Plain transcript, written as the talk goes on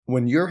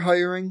When you're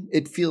hiring,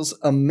 it feels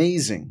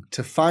amazing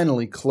to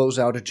finally close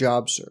out a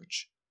job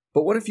search.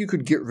 But what if you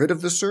could get rid of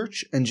the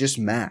search and just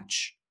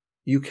match?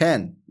 You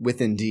can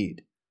with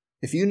Indeed.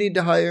 If you need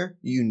to hire,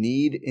 you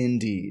need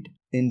Indeed.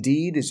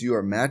 Indeed is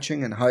your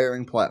matching and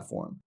hiring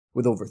platform.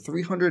 With over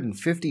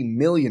 350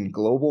 million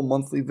global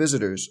monthly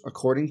visitors,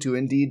 according to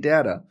Indeed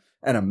data,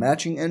 and a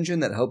matching engine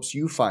that helps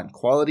you find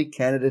quality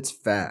candidates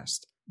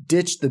fast.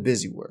 Ditch the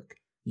busy work.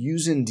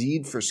 Use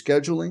Indeed for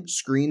scheduling,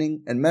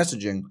 screening, and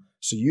messaging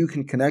so you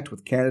can connect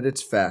with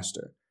candidates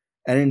faster.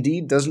 And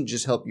Indeed doesn't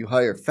just help you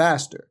hire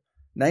faster.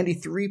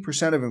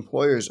 93% of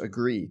employers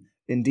agree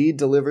Indeed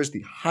delivers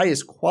the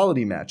highest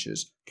quality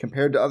matches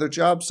compared to other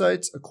job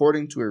sites,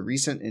 according to a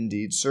recent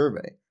Indeed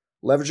survey.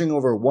 Leveraging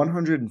over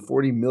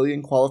 140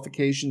 million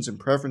qualifications and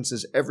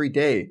preferences every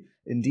day,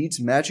 Indeed's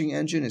matching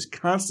engine is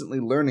constantly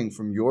learning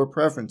from your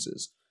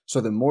preferences, so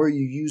the more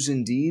you use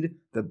Indeed,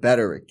 the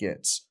better it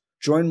gets.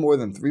 Join more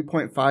than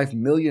 3.5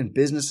 million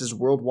businesses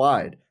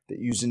worldwide that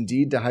use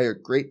Indeed to hire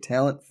great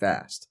talent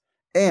fast.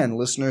 And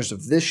listeners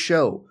of this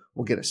show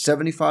will get a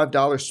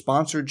 $75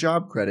 sponsored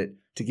job credit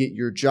to get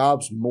your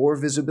jobs more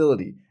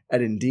visibility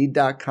at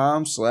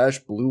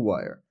Indeed.com/Blue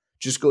Wire.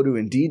 Just go to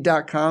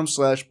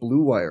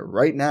Indeed.com/Blue Wire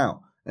right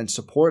now and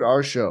support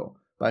our show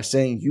by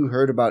saying you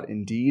heard about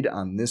Indeed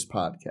on this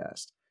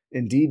podcast.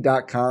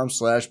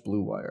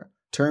 Indeed.com/Blue Wire.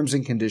 Terms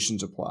and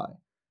conditions apply.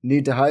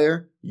 Need to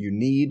hire? You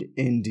need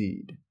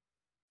Indeed.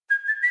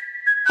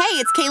 Hey,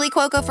 it's Kaylee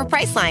Cuoco for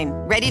Priceline.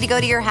 Ready to go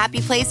to your happy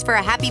place for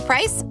a happy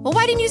price? Well,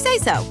 why didn't you say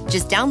so?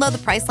 Just download the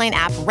Priceline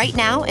app right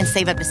now and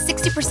save up to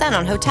 60%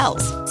 on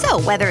hotels.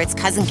 So whether it's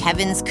Cousin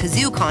Kevin's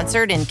Kazoo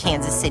Concert in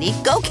Kansas City,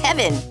 go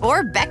Kevin,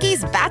 or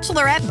Becky's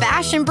Bachelorette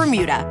Bash in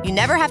Bermuda, you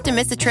never have to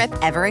miss a trip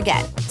ever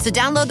again. So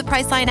download the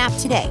Priceline app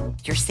today.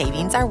 Your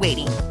savings are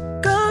waiting.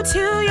 Go to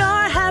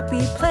your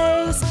happy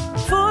place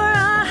for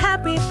a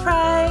happy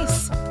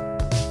price.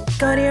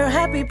 Go to your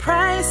happy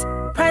price,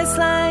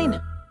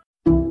 Priceline.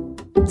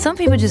 Some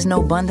people just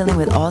know bundling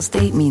with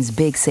Allstate means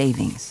big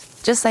savings.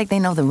 Just like they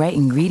know the right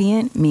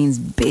ingredient means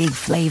big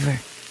flavor.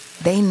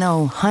 They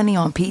know honey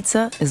on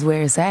pizza is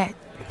where it's at.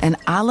 And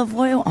olive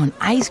oil on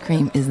ice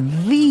cream is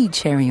the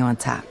cherry on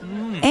top.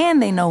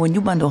 And they know when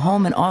you bundle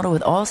home and auto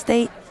with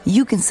Allstate,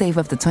 you can save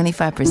up to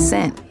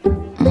 25%.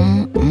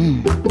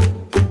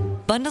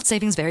 Bundled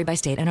savings vary by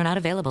state and are not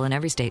available in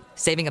every state.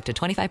 Saving up to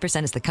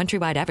 25% is the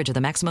countrywide average of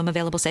the maximum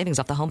available savings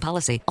off the home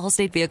policy.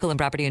 Allstate Vehicle and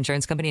Property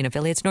Insurance Company and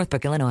Affiliates,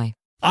 Northbrook, Illinois.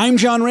 I'm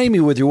John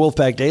Ramey with your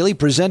Wolfpack Daily,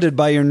 presented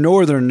by your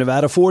Northern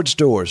Nevada Ford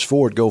stores.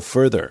 Ford, go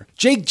further.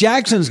 Jake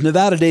Jackson's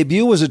Nevada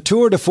debut was a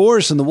tour de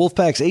force in the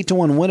Wolfpack's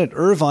 8-1 win at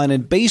Irvine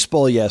in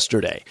baseball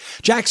yesterday.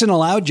 Jackson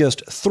allowed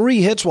just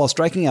 3 hits while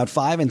striking out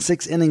 5 and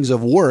 6 innings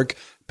of work,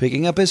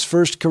 picking up his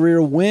first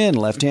career win.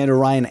 Left-hander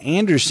Ryan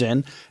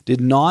Anderson did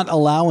not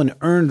allow an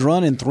earned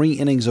run in 3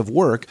 innings of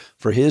work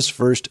for his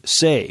first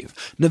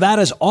save.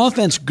 Nevada's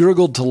offense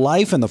gurgled to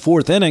life in the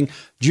 4th inning.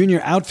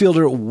 Junior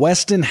outfielder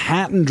Weston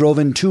Hatton drove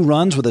in 2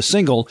 runs with a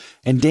single,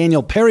 and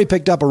Daniel Perry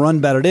picked up a run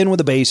batted in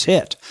with a base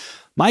hit.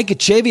 Mike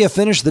Echavia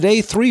finished the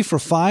day 3 for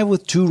 5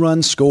 with 2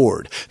 runs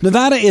scored.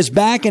 Nevada is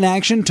back in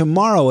action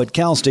tomorrow at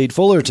Cal State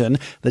Fullerton.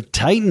 The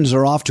Titans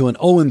are off to an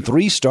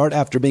 0-3 start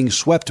after being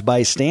swept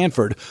by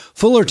Stanford.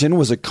 Fullerton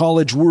was a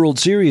College World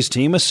Series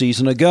team a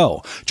season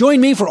ago. Join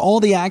me for all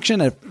the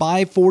action at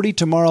 5:40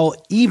 tomorrow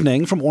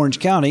evening from Orange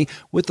County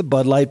with the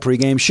Bud Light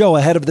pregame show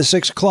ahead of the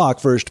 6 o'clock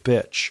first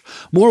pitch.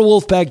 More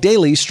Wolfpack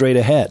Daily straight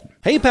ahead.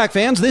 Hey, Pack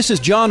fans, this is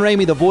John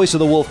Ramey, the voice of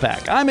the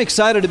Wolfpack. I'm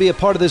excited to be a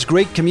part of this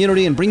great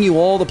community and bring you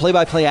all the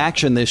play-by-play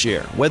action this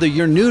year. Whether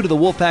you're new to the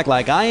Wolfpack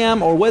like I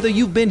am, or whether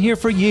you've been here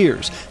for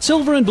years,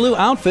 Silver and Blue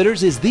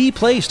Outfitters is the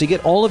place to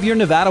get all of your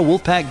Nevada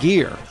Wolfpack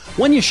gear.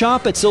 When you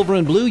shop at Silver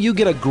and Blue, you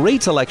get a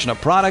great selection of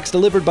products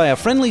delivered by a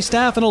friendly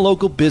staff and a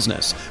local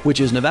business, which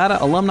is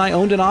Nevada alumni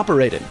owned and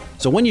operated.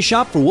 So when you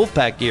shop for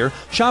Wolfpack gear,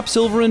 shop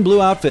Silver and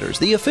Blue Outfitters,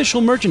 the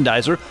official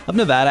merchandiser of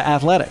Nevada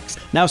Athletics,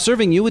 now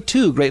serving you with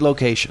 2 great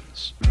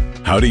locations.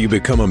 How do you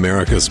become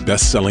America's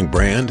best-selling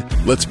brand?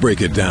 Let's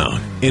break it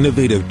down.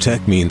 Innovative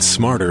tech means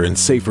smarter and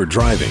safer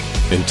driving.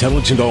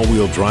 Intelligent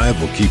all-wheel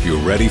drive will keep you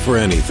ready for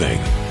anything.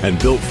 And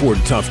built Ford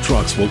Tough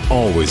Trucks will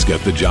always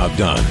get the job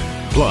done.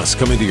 Plus,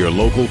 come into your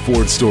local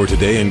Ford store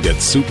today and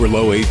get super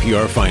low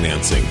APR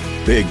financing,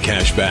 big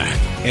cash back,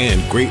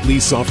 and great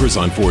lease offers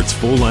on Ford's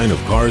full line of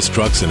cars,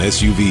 trucks, and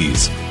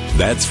SUVs.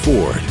 That's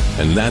Ford,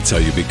 and that's how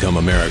you become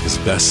America's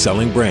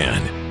best-selling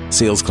brand.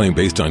 Sales claim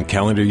based on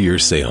calendar year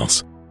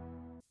sales.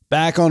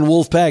 Back on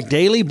Wolfpack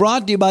Daily,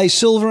 brought to you by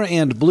Silver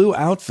and Blue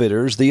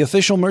Outfitters, the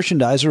official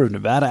merchandiser of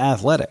Nevada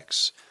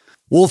Athletics.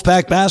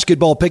 Wolfpack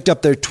basketball picked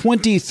up their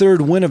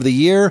 23rd win of the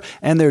year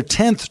and their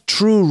 10th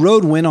true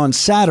road win on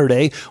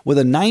Saturday with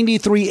a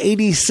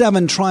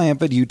 93-87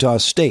 triumph at Utah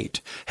State.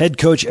 Head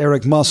coach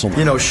Eric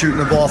Musselman. Shooting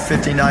the ball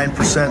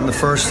 59% in the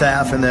first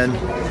half, and then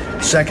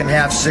second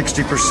half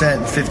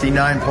 60%,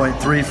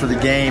 59.3 for the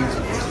game.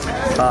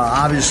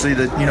 Obviously,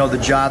 the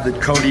job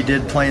that Cody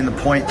did playing the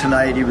point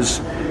tonight, he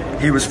was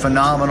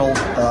phenomenal,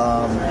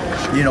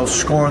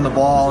 scoring the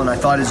ball, and I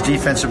thought his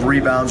defensive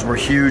rebounds were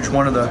huge.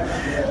 One of the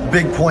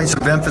big points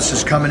of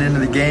emphasis coming into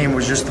the game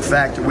was just the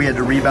fact that we had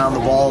to rebound the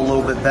ball a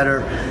little bit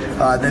better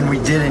than we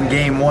did in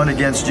Game 1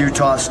 against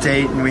Utah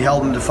State, and we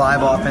held them to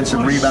 5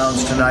 offensive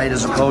rebounds tonight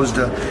as opposed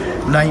to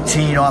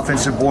 19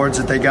 offensive boards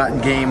that they got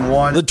in Game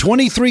 1. The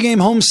 23-game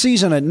home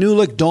season at New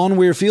Lick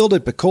Dawnweir Field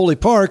at Peccole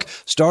Park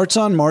starts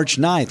on March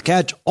 9th.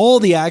 Catch all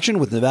the action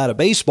with Nevada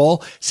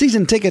baseball.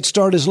 Season tickets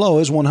start as low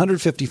as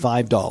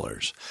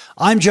 $155.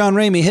 I'm John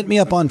Ramey. Hit me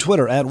up on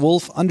Twitter at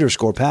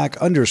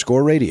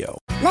Wolf_Pack_radio.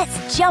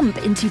 Let's jump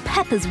into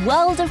Peppa's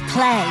world of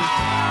play.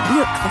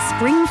 Look for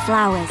spring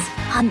flowers,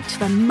 hunt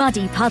for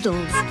muddy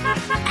puddles,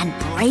 and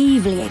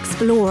bravely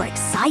explore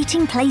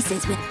exciting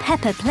places with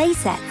Peppa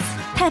playsets.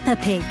 Peppa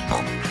Pig,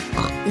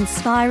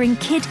 inspiring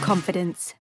kid confidence.